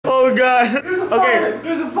Oh god. There's a fire.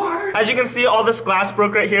 There's a fire. As you can see, all this glass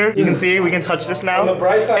broke right here. You can see we can touch this now. On the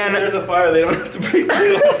bright side, and there's a fire. They don't have to breathe.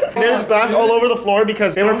 there's glass all over the floor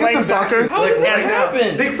because they were playing soccer. How did that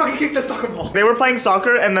happen? They fucking kicked the soccer ball. They were playing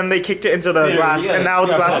soccer and then they kicked it into the glass, and now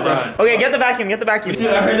the glass broke. Okay, get the vacuum. Get the vacuum.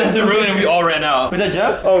 Yeah, I heard that's a ruin and we all ran out. Was that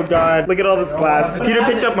Jeff? Oh god, look at all this glass. Peter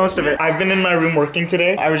picked up most of it. I've been in my room working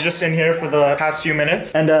today. I was just in here for the past few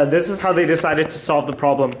minutes, and this is how they decided to solve the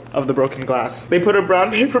problem of the broken glass. They put a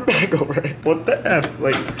brown paper bag over it. What the F?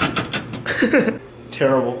 Like,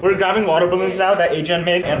 terrible. We're grabbing water balloons now that Adrian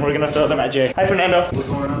made, and we're gonna throw them at Jay. Hi, Fernando. What's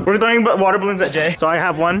going on? We're throwing water balloons at Jay. So I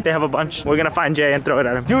have one, they have a bunch. We're gonna find Jay and throw it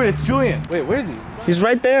at him. Dude, it's Julian. Wait, where is he? He's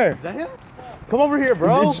right there. Is that him? Come over here,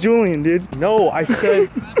 bro. It's Julian, dude. No, I said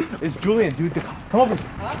it's Julian, dude. Come over.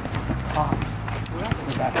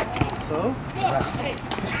 So?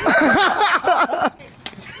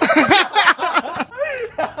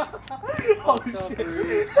 Holy shit.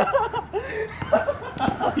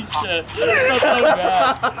 Holy shit. That's so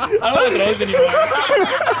bad. I don't want to throw this anymore.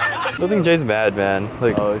 I don't think Jay's bad, man.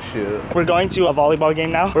 Like, Oh shit. We're going to a volleyball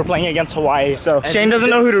game now. We're playing against Hawaii, so Shane doesn't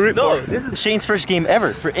know who to root for. This is Shane's first game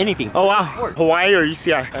ever for anything. Oh wow, Hawaii or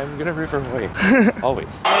UCI? I'm gonna root for Hawaii.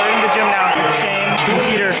 Always. We're in the gym now.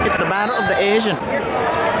 Shane, Peter. It's the battle of the Asian.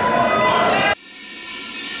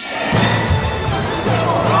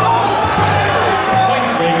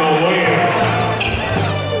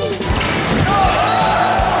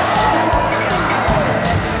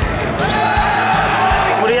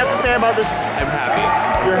 What do you have to say about this? I'm happy.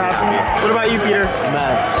 You're happy? What about you, Peter? I'm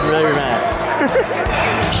mad. I'm really mad.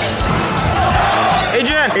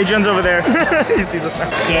 Adrian! Adrian's over there. He sees us now.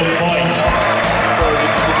 7 points. So did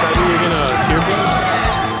you decide you were gonna Carefree?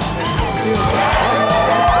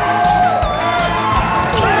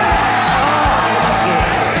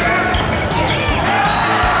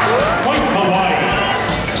 Point Hawaii.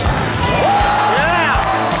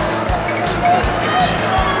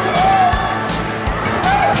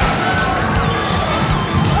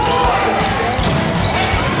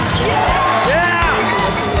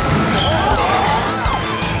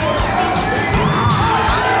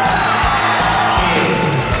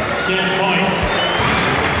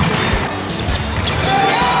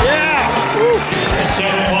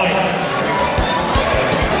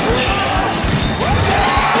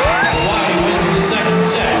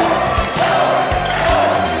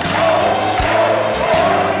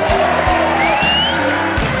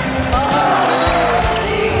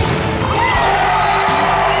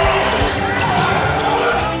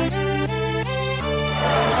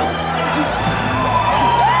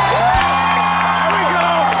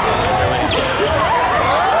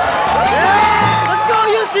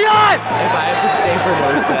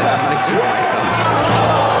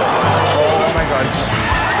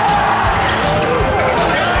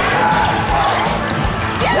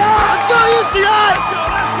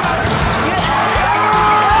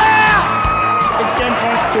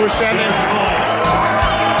 We're standing.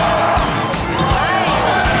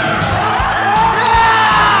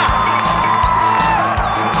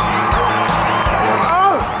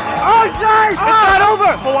 It's not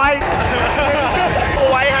over! Hawaii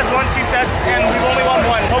has won 2 sets and we've only won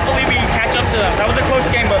 1. Hopefully we catch up to them. That was a close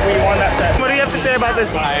game, but we won that set. What do you have to say about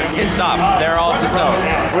this? I can't stop. They're all just out.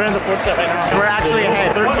 We're in the 4th set right now. We're actually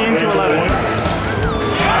ahead, 13 to 11.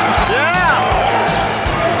 Yeah!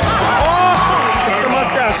 Oh! It's the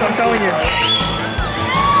mustache, I'm telling you.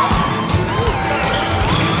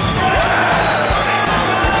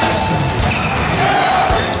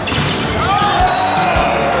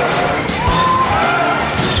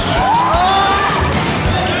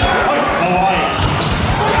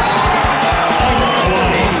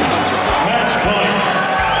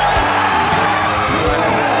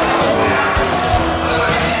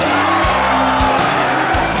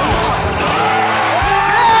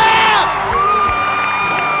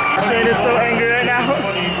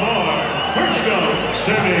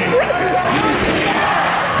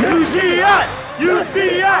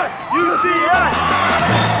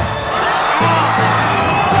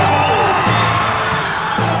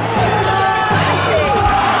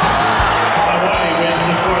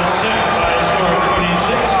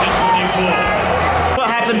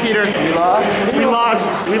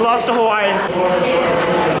 We lost to Hawaii.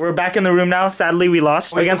 We're We're back in the room now. Sadly, we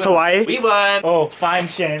lost against Hawaii. We won. Oh, fine,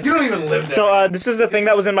 Shane. You don't even live there. So this is the thing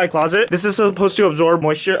that was in my closet. This is supposed to absorb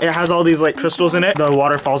moisture. It has all these like crystals in it. The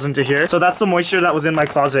water falls into here. So that's the moisture that was in my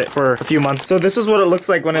closet for a few months. So this is what it looks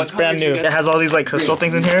like when it's brand new. It has all these like crystal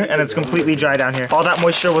things in here and it's completely dry down here. All that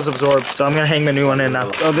moisture was absorbed. So I'm gonna hang the new one in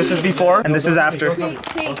now. So this is before and this is after.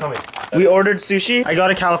 We ordered sushi. I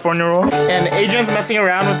got a California roll. And Adrian's messing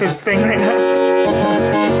around with his thing right now.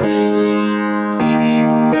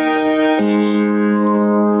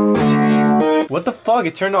 What the fuck?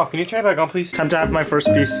 It turned off. Can you turn it back on, please? Time to have my first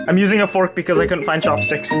piece. I'm using a fork because I couldn't find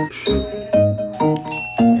chopsticks.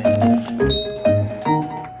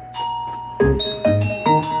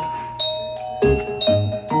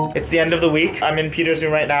 It's the end of the week. I'm in Peter's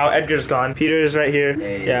room right now. Edgar's gone. Peter is right here.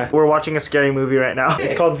 Hey. Yeah, we're watching a scary movie right now.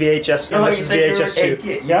 It's called VHS, and this is VHS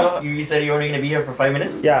 2. Yeah? You said you were going to be here for 5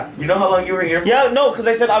 minutes? Yeah. You know how long you were here for? Yeah, no, because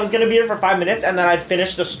I said I was going to be here for 5 minutes, and then I'd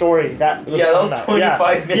finish the story. That was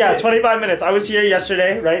 25 minutes. Yeah, 25 minutes. I was here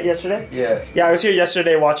yesterday, right? Yesterday? Yeah. Yeah, I was here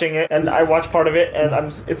yesterday watching it, and I watched part of it,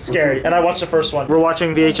 and it's scary. And I watched the first one. We're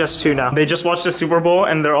watching VHS 2 now. They just watched the Super Bowl,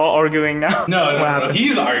 and they're all arguing now. No,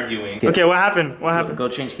 he's arguing. Okay, what happened? What happened? Go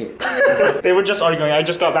change kit. They were just arguing. I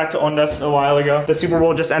just got back to Ondas a while ago. The Super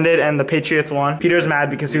Bowl just ended, and the Patriots won. Peter's mad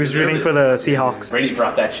because he was rooting for the Seahawks. Brady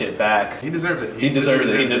brought that shit back. He deserved it. He deserves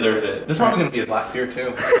it. He deserves it. This is probably gonna be his last year too.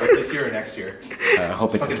 Like this year or next year. I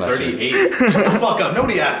hope it's his last 38. Shut the fuck up.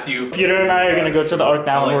 Nobody asked you. Peter and I are gonna go to the Arc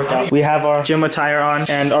now and work out. We have our gym attire on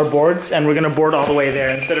and our boards, and we're gonna board all the way there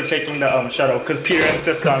instead of taking the shuttle because Peter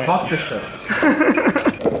insists on it. Fuck this shit.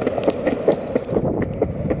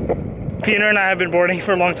 Peter and I have been boarding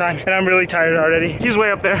for a long time, and I'm really tired already. He's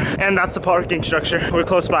way up there, and that's the parking structure. We're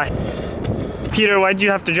close by. Peter, why'd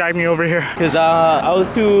you have to drive me over here? Because I was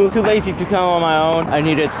too lazy to come on my own. I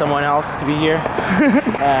needed someone else to be here.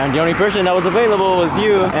 And the only person that was available was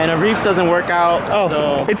you. And a reef doesn't work out. Oh,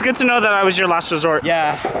 so it's good to know that I was your last resort.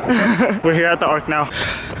 yeah. We're here at the Arc now.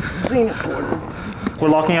 We're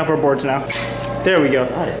locking up our boards now. There we go.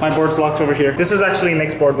 My board's locked over here. This is actually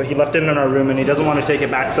Nick's board, but he left it in our room and he doesn't want to take it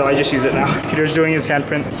back, so I just use it now. Peter's doing his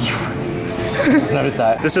handprint. Just noticed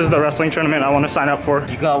that. This is the wrestling tournament I want to sign up for.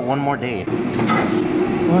 You got one more day.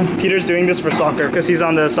 Peter's doing this for soccer because he's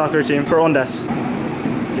on the soccer team for Ondas.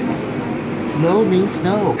 No means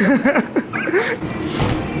no.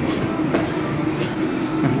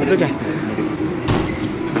 It's okay.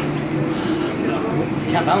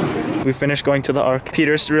 Can't balance it. We finished going to the Arc.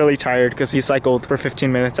 Peter's really tired because he cycled for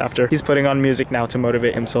 15 minutes after. He's putting on music now to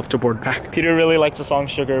motivate himself to board back. Peter really likes the song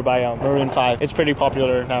Sugar by Maroon 5. It's pretty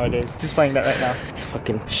popular nowadays. He's playing that right now. It's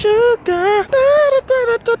fucking Sugar.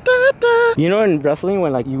 You know, in wrestling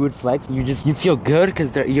when like you would flex, you feel good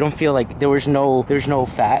because you don't feel like there's no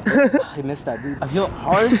fat. I missed that, dude. I feel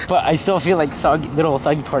hard, but I still feel like little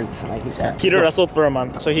soggy parts. And I hate that. Peter wrestled for a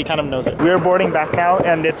month, so he kind of knows it. We're boarding back now,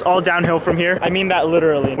 and it's all downhill from here. I mean that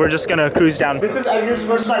literally. We're just gonna cruise down. This is Edgar's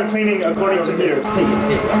first time cleaning, according to Peter.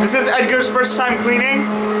 This is Edgar's first time cleaning.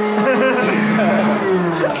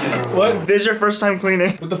 What? This is your first time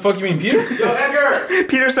cleaning. What the fuck you mean, Peter? Yo, Edgar!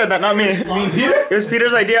 Peter said that, not me. You mean Peter? It was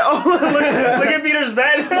Peter's idea. Oh, look at Peter's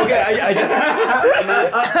bed. Okay, in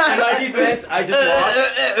my defense, I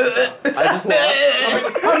just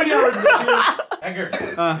walked. How many hours did you do? Edgar,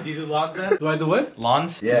 do you do lawns then? Do I do what?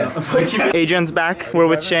 Lawns? Yeah. Adrian's back. We're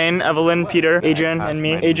with Shane, Evelyn, Peter, Adrian, and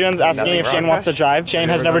me. Adrian's asking if Shane wants to drive. Shane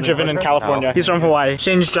has never driven in California. He's from Hawaii.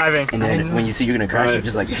 Shane's driving. And then when you see you're gonna crash, you're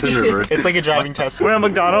just like, It's like a driving test. We're at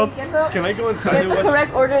McDonald's. Can I go inside? Get the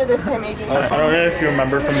correct order this time, Adrian. I don't know if you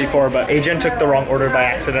remember from before, but Adrian took the wrong order by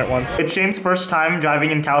accident once. It's Shane's first time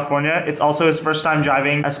driving in California. It's also his first time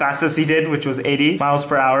driving as fast as he did, which was 80 miles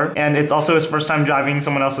per hour. And it's also his first time driving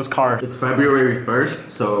someone else's car. It's February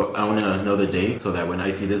 1st, so I want to know the date so that when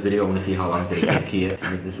I see this video, I want to see how long did it take Kiet to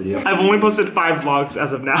make this video. I've only posted 5 vlogs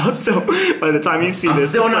as of now, so by the time you see I'm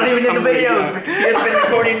this, still it's not like, even in the I'm videos. It's been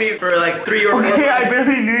recording me for like 3 or 4 months. Okay, I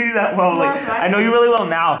barely knew you that well. Like, I know you really well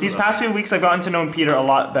now. These past few weeks, I've gotten to know Peter a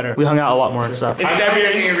lot better. We hung out a lot more and stuff. It's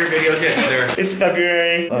February. Your videos yet, sir. It's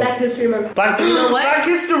February. Black History Month. Black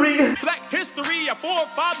History. Black history, our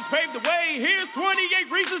forefathers paved the way. Here's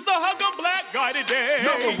 28 reasons to hug a black guy today.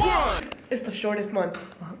 Number 1. It's the shortest month.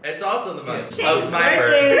 It's also the month Shane's of my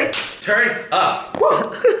birthday. Turn up.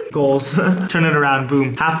 Goals. Turn it around.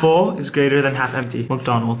 Boom. Half full is greater than half empty.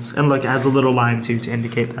 McDonald's. And look, it has a little line too to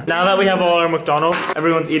indicate that. Now that we have all our McDonald's,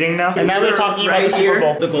 everyone's eating now. And now they're talking about the Super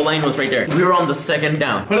Bowl. The goal line was right there. We were on the second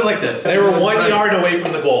down. Put it like this. They were 1 yard away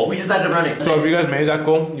from the goal. We just had to run it. So if you guys made that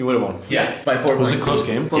goal, you would have won. Yes. By 4 Was points. it a close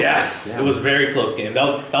game? Yes. It was a very close game. That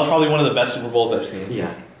was probably one of the best Super Bowls I've seen.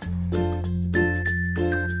 Yeah.